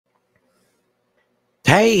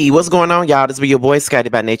Hey, what's going on, y'all? This is your boy Scotty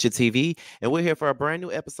by Nature TV, and we're here for a brand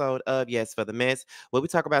new episode of Yes for the Mess, where we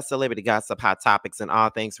talk about celebrity gossip, hot topics, and all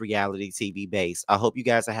things reality TV based. I hope you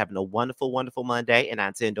guys are having a wonderful, wonderful Monday, and I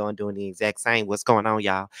intend on doing the exact same. What's going on,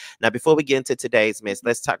 y'all? Now, before we get into today's mess,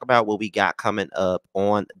 let's talk about what we got coming up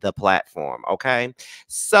on the platform, okay?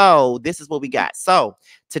 So, this is what we got. So,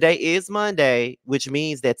 today is Monday, which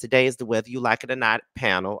means that today is the Whether You Like It or Not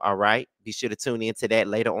panel, all right? Be sure to tune in to that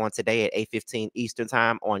later on today at 8:15 Eastern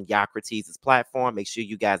Time on Yocrates's platform. Make sure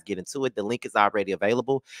you guys get into it. The link is already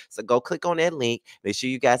available. So go click on that link. Make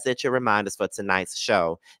sure you guys set your reminders for tonight's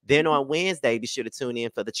show. Then on Wednesday, be sure to tune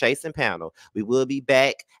in for the Chasing panel. We will be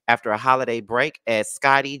back after a holiday break as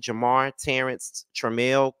Scotty, Jamar, Terrence,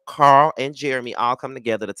 Tramiel, Carl, and Jeremy all come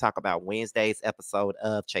together to talk about Wednesday's episode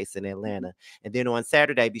of Chasing Atlanta. And then on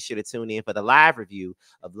Saturday, be sure to tune in for the live review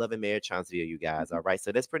of Love and Marriage Charlottesville, you guys. All right.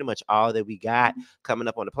 So that's pretty much all that we got coming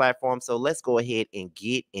up on the platform. So let's go ahead and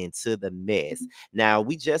get into the mess. Now,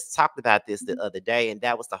 we just talked about this the other day, and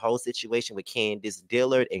that was the whole situation with Candace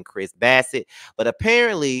Dillard and Chris Bassett. But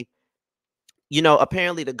apparently,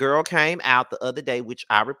 apparently the girl came out the other day, which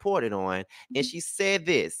I reported on, and she said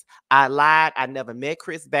this: I lied. I never met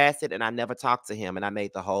Chris Bassett and I never talked to him. And I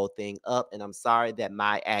made the whole thing up. And I'm sorry that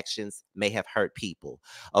my actions may have hurt people.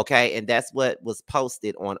 Okay. And that's what was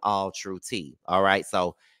posted on All True Tea. All right.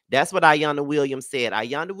 So that's what Ayanna Williams said.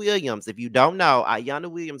 Ayanna Williams, if you don't know,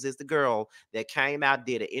 Ayanna Williams is the girl that came out,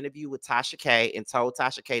 did an interview with Tasha K and told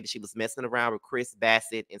Tasha K that she was messing around with Chris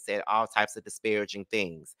Bassett and said all types of disparaging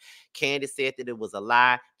things. Candace said that it was a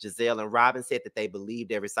lie. Gizelle and Robin said that they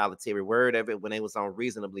believed every solitary word of it when they was on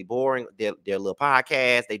Reasonably Boring, their little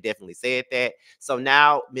podcast. They definitely said that. So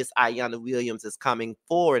now Miss Ayanna Williams is coming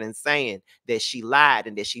forward and saying that she lied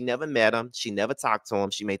and that she never met him. She never talked to him.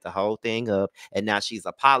 She made the whole thing up. And now she's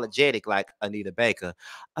apologetic like Anita Baker.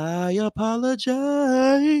 I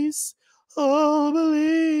apologize. Oh,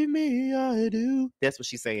 believe me, I do. That's what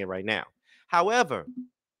she's saying right now. However,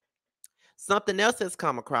 something else has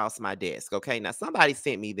come across my desk. Okay. Now, somebody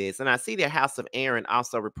sent me this, and I see that House of Aaron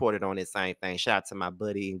also reported on this same thing. Shout out to my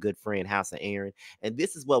buddy and good friend, House of Aaron. And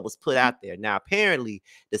this is what was put out there. Now, apparently,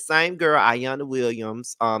 the same girl, Ayanna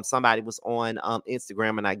Williams, somebody was on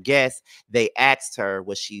Instagram, and I guess they asked her,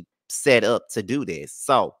 was she set up to do this?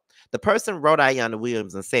 So, the person wrote Ayanna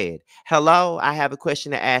Williams and said, hello, I have a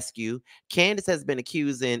question to ask you. Candace has been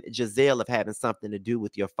accusing Gizelle of having something to do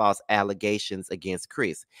with your false allegations against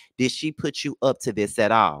Chris. Did she put you up to this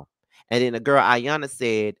at all? And then the girl Ayanna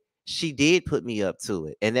said, she did put me up to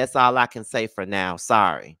it. And that's all I can say for now.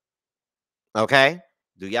 Sorry. Okay?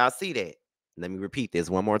 Do y'all see that? Let me repeat this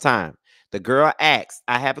one more time. The girl asked,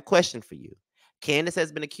 I have a question for you. Candace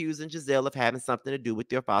has been accusing Gizelle of having something to do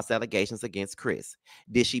with your false allegations against Chris.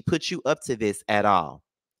 Did she put you up to this at all?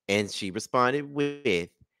 And she responded with,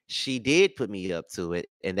 she did put me up to it.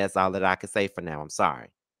 And that's all that I can say for now. I'm sorry.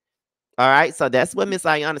 All right. So that's what Miss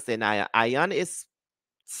Ayanna said. Now, Ayanna is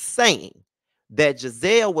saying that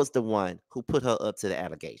Gizelle was the one who put her up to the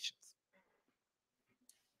allegations.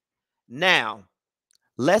 Now,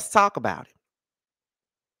 let's talk about it.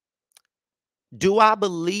 Do I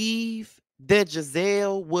believe that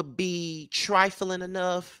Gizelle would be trifling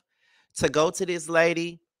enough to go to this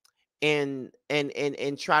lady and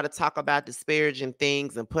try to talk about disparaging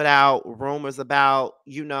things and put out rumors about,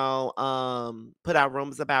 put out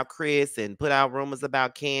rumors about Chris and put out rumors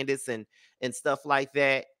about Candace and stuff like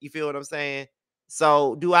that? You feel what I'm saying?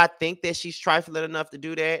 So do I think that she's trifling enough to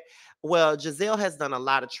do that? Well, Gizelle has done a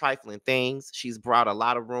lot of trifling things. She's brought a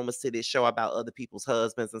lot of rumors to this show about other people's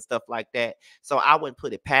husbands and stuff like that. So I wouldn't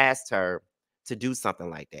put it past her to do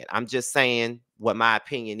something like that. I'm just saying what my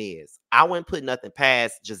opinion is. I wouldn't put nothing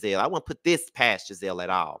past Gizelle. I wouldn't put this past Gizelle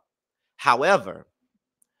at all. However,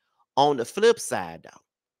 on the flip side, though,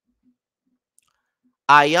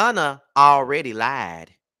 Ayanna already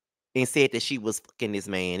lied and said that she was fucking this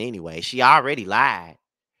man anyway. She already lied.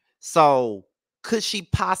 So could she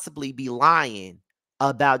possibly be lying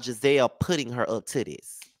about Gizelle putting her up to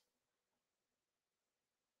this?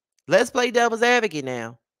 Let's play devil's advocate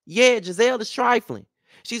now. Yeah, Gizelle is trifling.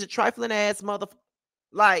 She's a trifling ass mother.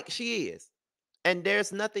 Like, she is. And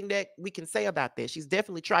there's nothing that we can say about that. She's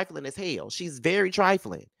definitely trifling as hell. She's very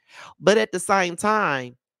trifling. But at the same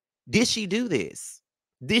time, did she do this?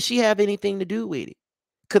 Did she have anything to do with it?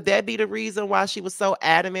 Could that be the reason why she was so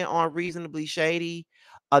adamant on Reasonably Shady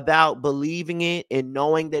about believing it and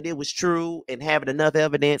knowing that it was true and having enough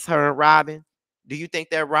evidence, her and Robin? Do you think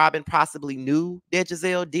that Robin possibly knew that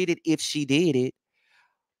Gizelle did it if she did it?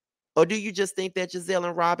 Or do you just think that Gizelle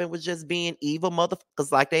and Robin was just being evil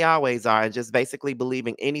motherfuckers like they always are and just basically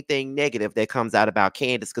believing anything negative that comes out about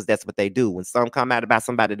Candace because that's what they do. When some come out about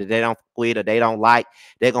somebody that they don't with or they don't like,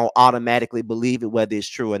 they're going to automatically believe it whether it's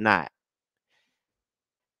true or not.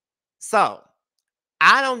 So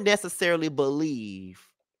I don't necessarily believe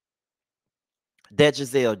that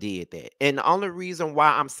Gizelle did that. And the only reason why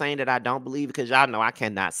I'm saying that I don't believe it, because y'all know I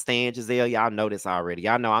cannot stand Gizelle. Y'all know this already.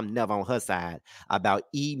 Y'all know I'm never on her side about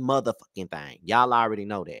motherfucking thing. Y'all already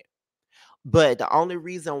know that. But the only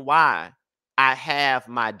reason why I have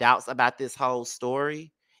my doubts about this whole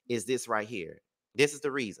story is this right here. This is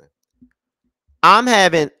the reason. I'm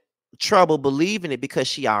having trouble believing it because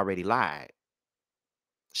she already lied.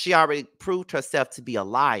 She already proved herself to be a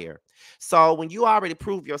liar. So when you already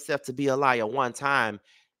prove yourself to be a liar one time,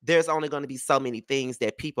 there's only going to be so many things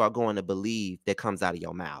that people are going to believe that comes out of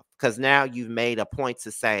your mouth. Because now you've made a point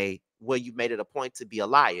to say, well, you've made it a point to be a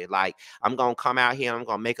liar. Like, I'm going to come out here, I'm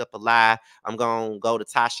going to make up a lie. I'm going to go to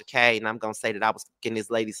Tasha K and I'm going to say that I was fucking this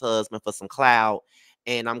lady's husband for some clout.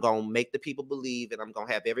 And I'm going to make the people believe, and I'm going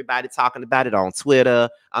to have everybody talking about it on Twitter.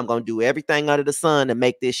 I'm going to do everything under the sun to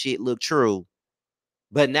make this shit look true.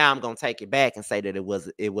 But now I'm gonna take it back and say that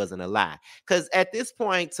it wasn't a lie. Because at this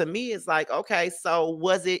point, to me, it's like, okay, so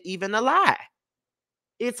was it even a lie?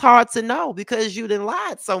 It's hard to know because you didn't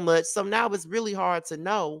lie so much. So now it's really hard to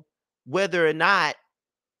know whether or not,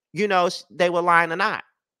 they were lying or not.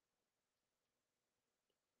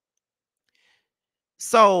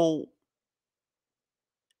 So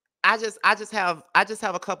I just have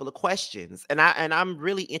a couple of questions, and I'm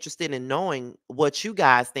really interested in knowing what you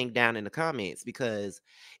guys think down in the comments, because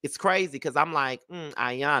it's crazy. Because I'm like,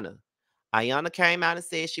 Ayana came out and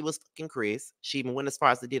said she was fucking Chris. She even went as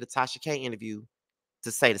far as to did a Tasha K interview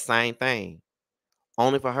to say the same thing,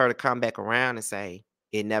 only for her to come back around and say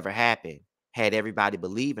it never happened. Had everybody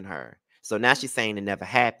believing her, so now she's saying it never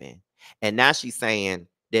happened, and now she's saying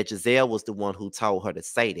that Gizelle was the one who told her to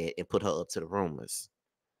say that and put her up to the rumors.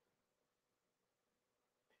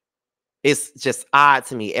 It's just odd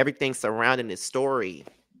to me. Everything surrounding this story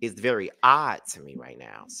is very odd to me right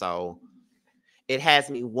now. So it has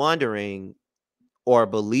me wondering or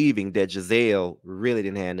believing that Gizelle really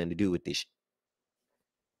didn't have nothing to do with this.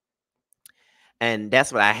 And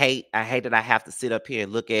that's what I hate. I hate that I have to sit up here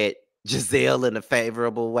and look at Gizelle in a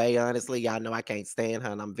favorable way. Honestly, y'all know I can't stand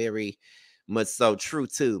her, and I'm very much so true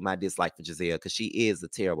to my dislike for Gizelle because she is a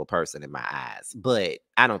terrible person in my eyes. But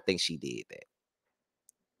I don't think she did that.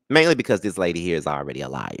 Mainly because this lady here is already a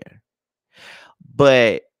liar.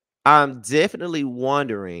 But I'm definitely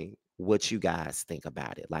wondering what you guys think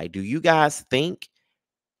about it. Like, do you guys think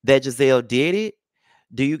that Gizelle did it?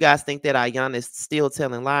 Do you guys think that Ayana is still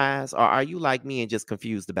telling lies? Or are you like me and just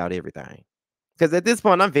confused about everything? Because at this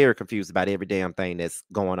point, I'm very confused about every damn thing that's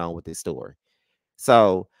going on with this story.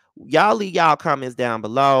 So y'all leave y'all comments down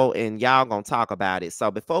below and y'all gonna talk about it.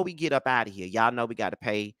 So before we get up out of here, y'all know we got to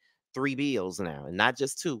pay 3 bills now, and not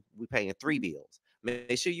just 2. We paying 3 bills.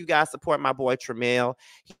 Make sure you guys support my boy Tremel.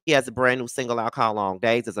 He has a brand new single out called Long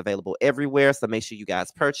Days. It's available everywhere. So make sure you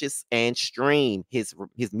guys purchase and stream his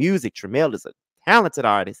music. Tremel is a talented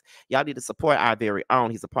artist. Y'all need to support our very own.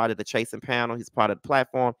 He's a part of the Chasing Panel. He's part of the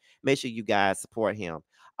platform. Make sure you guys support him.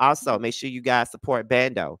 Also, make sure you guys support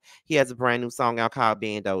Bando. He has a brand new song out called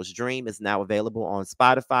Bando's Dream. It's now available on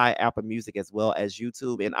Spotify, Apple Music, as well as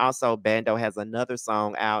YouTube. And also, Bando has another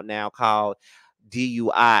song out now called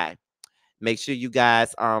DUI. Make sure you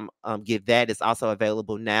guys get that. It's also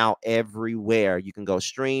available now everywhere. You can go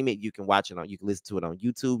stream it. You can watch it on. You can listen to it on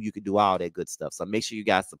YouTube. You can do all that good stuff. So make sure you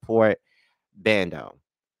guys support Bando.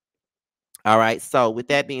 All right. So with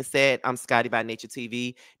that being said, I'm Scotty by Nature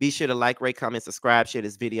TV. Be sure to like, rate, comment, subscribe, share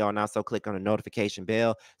this video, and also click on the notification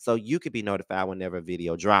bell so you can be notified whenever a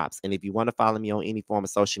video drops. And if you want to follow me on any form of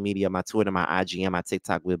social media, my Twitter, my IG, and my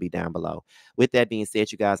TikTok will be down below. With that being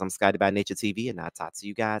said, you guys, I'm Scotty by Nature TV, and I'll talk to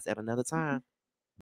you guys at another time.